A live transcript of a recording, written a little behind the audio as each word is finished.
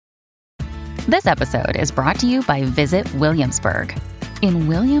This episode is brought to you by Visit Williamsburg. In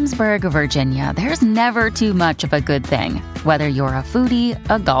Williamsburg, Virginia, there's never too much of a good thing. Whether you're a foodie,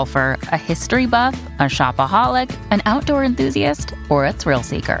 a golfer, a history buff, a shopaholic, an outdoor enthusiast, or a thrill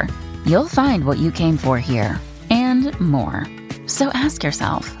seeker, you'll find what you came for here and more. So ask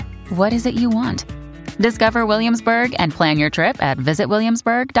yourself, what is it you want? Discover Williamsburg and plan your trip at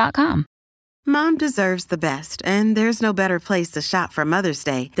visitwilliamsburg.com. Mom deserves the best, and there's no better place to shop for Mother's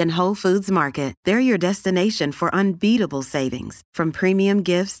Day than Whole Foods Market. They're your destination for unbeatable savings, from premium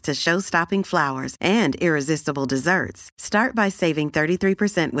gifts to show-stopping flowers and irresistible desserts. Start by saving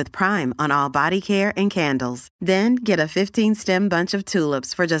 33% with Prime on all body care and candles. Then get a 15-stem bunch of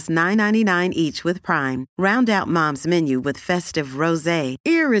tulips for just $9.99 each with Prime. Round out Mom's menu with festive rosé,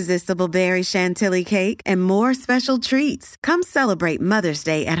 irresistible berry chantilly cake, and more special treats. Come celebrate Mother's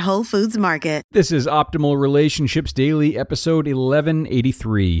Day at Whole Foods Market. This is Optimal Relationships Daily, episode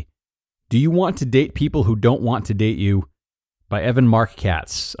 1183. Do you want to date people who don't want to date you? By Evan Marc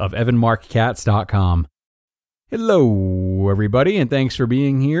Katz of evanmarckatz.com. Hello, everybody, and thanks for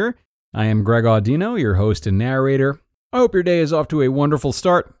being here. I am Greg Audino, your host and narrator. I hope your day is off to a wonderful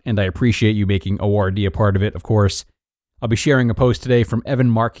start, and I appreciate you making ORD a part of it, of course. I'll be sharing a post today from Evan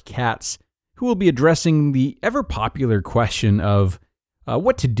Marc Katz, who will be addressing the ever-popular question of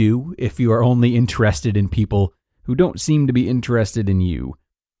what to do if you are only interested in people who don't seem to be interested in you.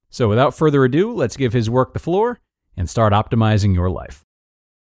 So without further ado, let's give his work the floor and start optimizing your life.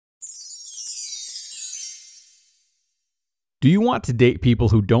 Do you want to date people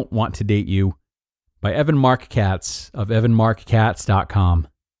who don't want to date you? By Evan Marc Katz of evanmarckatz.com.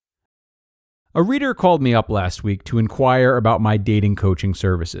 A reader called me up last week to inquire about my dating coaching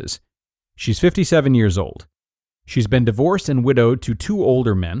services. She's 57 years old. She's been divorced and widowed to 2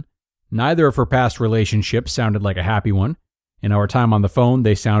 older men. Neither of her past relationships sounded like a happy one. In our time on the phone,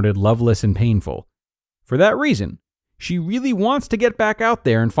 they sounded loveless and painful. For that reason, she really wants to get back out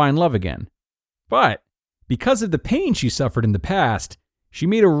there and find love again. But because of the pain she suffered in the past, she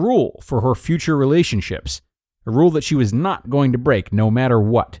made a rule for her future relationships, a rule that she was not going to break no matter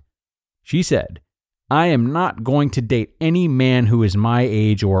what. She said, "I am not going to date any man who is my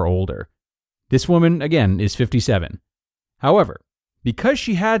age or older." This woman, again, is 57. However, because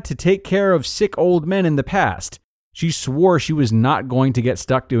she had to take care of sick old men in the past, she swore she was not going to get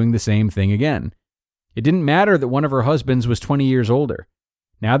stuck doing the same thing again. It didn't matter that one of her husbands was 20 years older.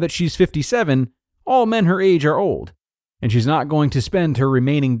 Now that she's 57, all men her age are old, and she's not going to spend her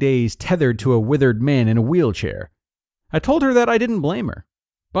remaining days tethered to a withered man in a wheelchair. I told her that I didn't blame her,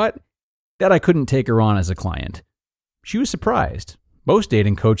 but that I couldn't take her on as a client. She was surprised. Most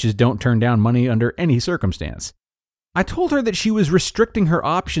dating coaches don't turn down money under any circumstance. I told her that she was restricting her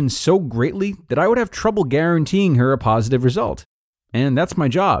options so greatly that I would have trouble guaranteeing her a positive result. And that's my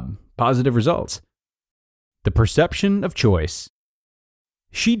job, positive results. The perception of choice.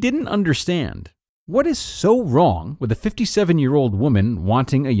 She didn't understand. What is so wrong with a 57-year-old woman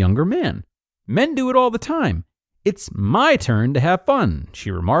wanting a younger man? Men do it all the time. It's my turn to have fun,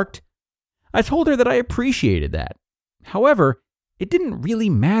 she remarked. I told her that I appreciated that. However, it didn't really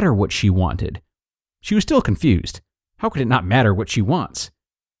matter what she wanted. She was still confused. How could it not matter what she wants?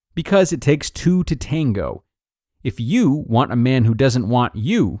 Because it takes 2 to tango. If you want a man who doesn't want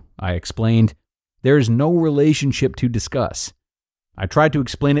you, I explained, there is no relationship to discuss. I tried to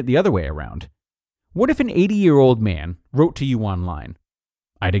explain it the other way around. What if an 80-year-old man wrote to you online?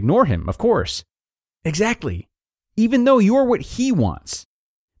 I'd ignore him, of course. Exactly. Even though you're what he wants.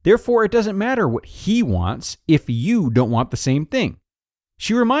 Therefore, it doesn't matter what he wants if you don't want the same thing.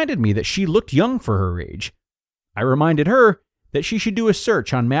 She reminded me that she looked young for her age. I reminded her that she should do a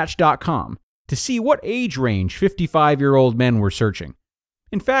search on Match.com to see what age range 55-year-old men were searching.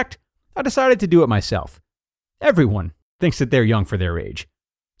 In fact, I decided to do it myself. Everyone thinks that they're young for their age.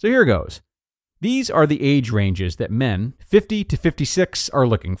 So here goes. These are the age ranges that men 50 to 56 are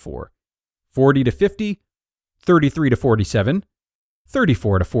looking for. 40 to 50, 33 to 47,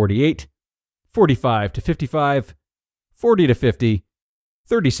 34 to 48, 45 to 55, 40 to 50,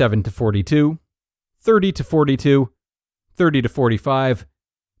 37 to 42, 30 to 42, 30 to 45,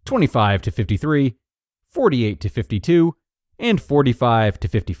 25 to 53, 48 to 52, and 45 to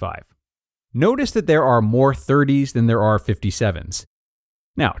 55. Notice that there are more 30s than there are 57s.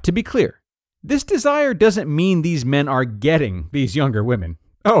 Now, to be clear, this desire doesn't mean these men are getting these younger women.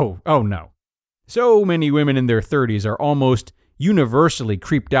 Oh no. So many women in their 30s are almost universally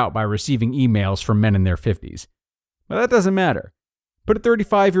creeped out by receiving emails from men in their 50s. But that doesn't matter. Put a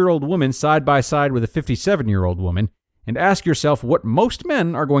 35-year-old woman side by side with a 57-year-old woman and ask yourself what most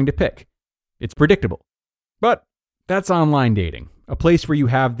men are going to pick. It's predictable. But that's online dating, a place where you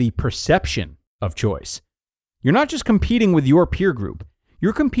have the perception of choice. You're not just competing with your peer group.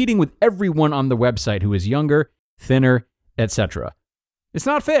 You're competing with everyone on the website who is younger, thinner, etc. It's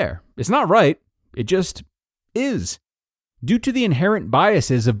not fair. It's not right. It just is. Due to the inherent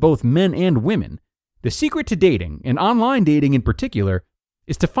biases of both men and women, the secret to dating, and online dating in particular,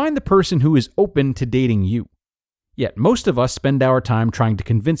 is to find the person who is open to dating you. Yet most of us spend our time trying to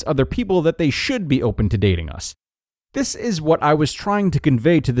convince other people that they should be open to dating us. This is what I was trying to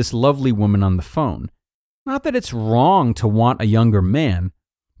convey to this lovely woman on the phone. Not that it's wrong to want a younger man,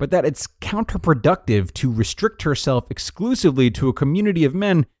 but that it's counterproductive to restrict herself exclusively to a community of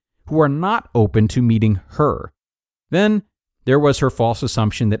men who are not open to meeting her. Then, there was her false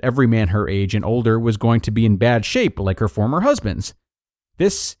assumption that every man her age and older was going to be in bad shape like her former husbands.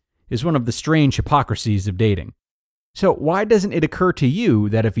 This is one of the strange hypocrisies of dating. So why doesn't it occur to you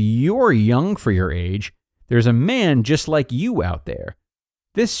that if you're young for your age, there's a man just like you out there?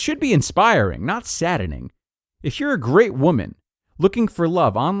 This should be inspiring, not saddening. If you're a great woman looking for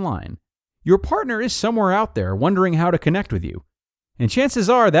love online, your partner is somewhere out there wondering how to connect with you. And chances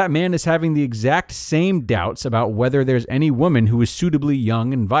are that man is having the exact same doubts about whether there's any woman who is suitably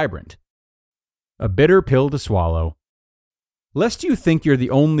young and vibrant. A bitter pill to swallow. Lest you think you're the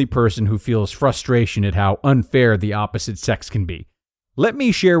only person who feels frustration at how unfair the opposite sex can be, let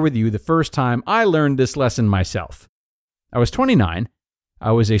me share with you the first time I learned this lesson myself. I was 29.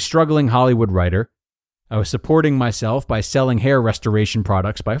 I was a struggling Hollywood writer. I was supporting myself by selling hair restoration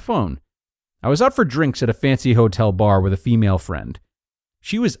products by phone. I was out for drinks at a fancy hotel bar with a female friend.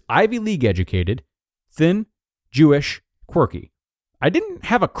 She was Ivy League educated, thin, Jewish, quirky. I didn't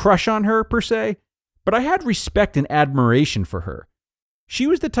have a crush on her per se, but I had respect and admiration for her. She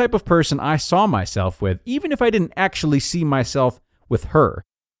was the type of person I saw myself with, even if I didn't actually see myself with her,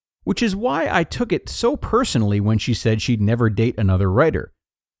 which is why I took it so personally when she said she'd never date another writer.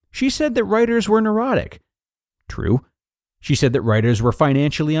 She said that writers were neurotic. True. She said that writers were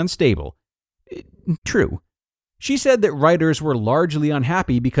financially unstable. True. She said that writers were largely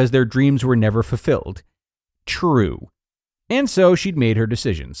unhappy because their dreams were never fulfilled. True. And so she'd made her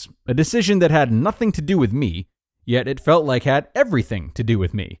decisions. A decision that had nothing to do with me, yet it felt like had everything to do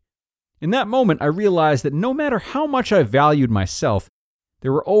with me. In that moment, I realized that no matter how much I valued myself,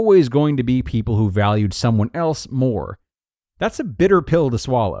 there were always going to be people who valued someone else more. That's a bitter pill to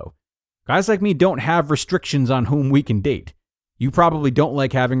swallow. Guys like me don't have restrictions on whom we can date. You probably don't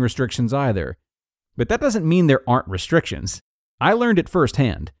like having restrictions either. But that doesn't mean there aren't restrictions. I learned it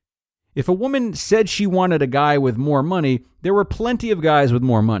firsthand. If a woman said she wanted a guy with more money, there were plenty of guys with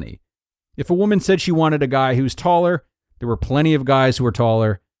more money. If a woman said she wanted a guy who's taller, there were plenty of guys who were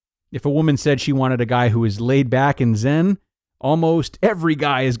taller. If a woman said she wanted a guy who is laid back and zen, almost every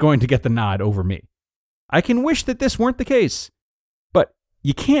guy is going to get the nod over me. I can wish that this weren't the case. But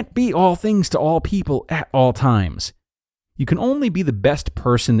you can't be all things to all people at all times. You can only be the best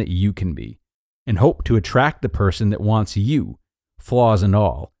person that you can be, and hope to attract the person that wants you, flaws and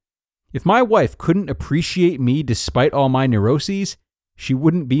all. If my wife couldn't appreciate me despite all my neuroses, she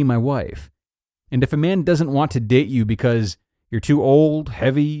wouldn't be my wife. And if a man doesn't want to date you because you're too old,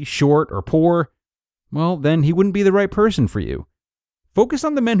 heavy, short, or poor, well, then he wouldn't be the right person for you. Focus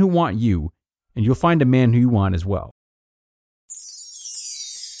on the men who want you, and you'll find a man who you want as well.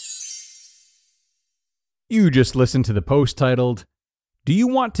 You just listened to the post titled, "Do You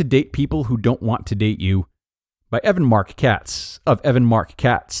Want to Date People Who Don't Want to Date You?" by Evan Marc Katz of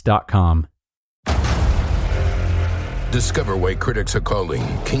evanmarckatz.com. Discover why critics are calling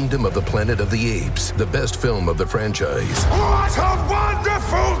Kingdom of the Planet of the Apes the best film of the franchise. What a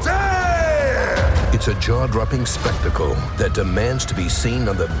wonderful day! It's a jaw-dropping spectacle that demands to be seen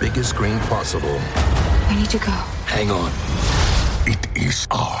on the biggest screen possible. I need to go. Hang on. It is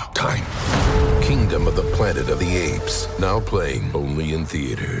our time. Kingdom of the Planet of the Apes. Now playing only in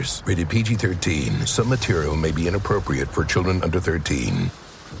theaters. Rated PG-13. Some material may be inappropriate for children under 13.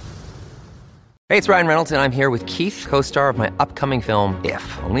 Hey, it's Ryan Reynolds, and I'm here with Keith, co-star of my upcoming film,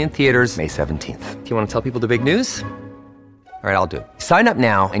 If, only in theaters May 17th. Do you want to tell people the big news? All right, I'll do it. Sign up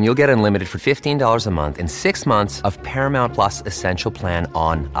now and you'll get unlimited for $15 a month and 6 months of Paramount Plus Essential Plan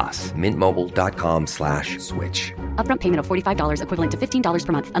on us. MintMobile.com/switch. Upfront payment of $45 equivalent to $15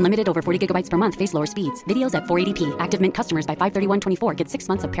 per month. Unlimited over 40 gigabytes per month. Face lower speeds. Videos at 480p. Active Mint customers by 531.24 get 6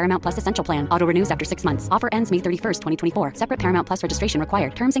 months of Paramount Plus Essential Plan. Auto renews after 6 months. Offer ends May 31st, 2024. Separate Paramount Plus registration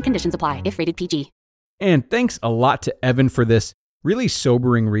required. Terms and conditions apply if rated PG. And thanks a lot to Evan for this really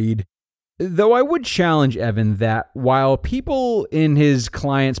sobering read. Though I would challenge Evan that while people in his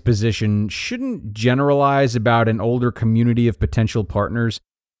client's position shouldn't generalize about an older community of potential partners,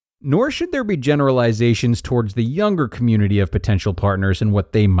 nor should there be generalizations towards the younger community of potential partners and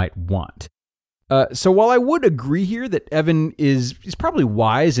what they might want. So while I would agree here that Evan is probably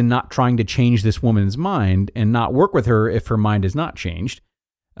wise in not trying to change this woman's mind and not work with her if her mind is not changed,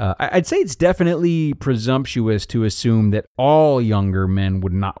 I'd say it's definitely presumptuous to assume that all younger men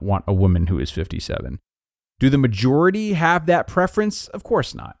would not want a woman who is 57. Do the majority have that preference? Of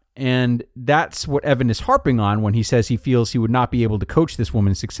course not. And that's what Evan is harping on when he says he feels he would not be able to coach this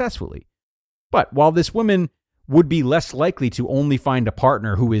woman successfully. But while this woman would be less likely to only find a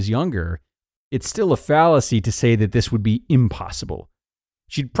partner who is younger, it's still a fallacy to say that this would be impossible.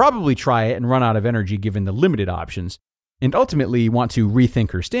 She'd probably try it and run out of energy given the limited options, and ultimately want to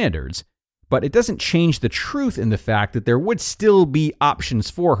rethink her standards. But it doesn't change the truth in the fact that there would still be options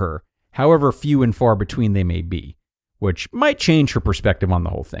for her, however few and far between they may be, which might change her perspective on the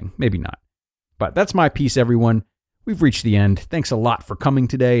whole thing. Maybe not. But that's my piece, everyone. We've reached the end. Thanks a lot for coming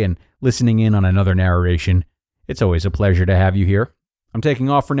today and listening in on another narration. It's always a pleasure to have you here. I'm taking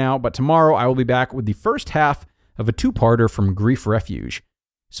off for now, but tomorrow I will be back with the first half of a two-parter from Grief Refuge.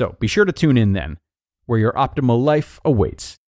 So be sure to tune in then, where your optimal life awaits.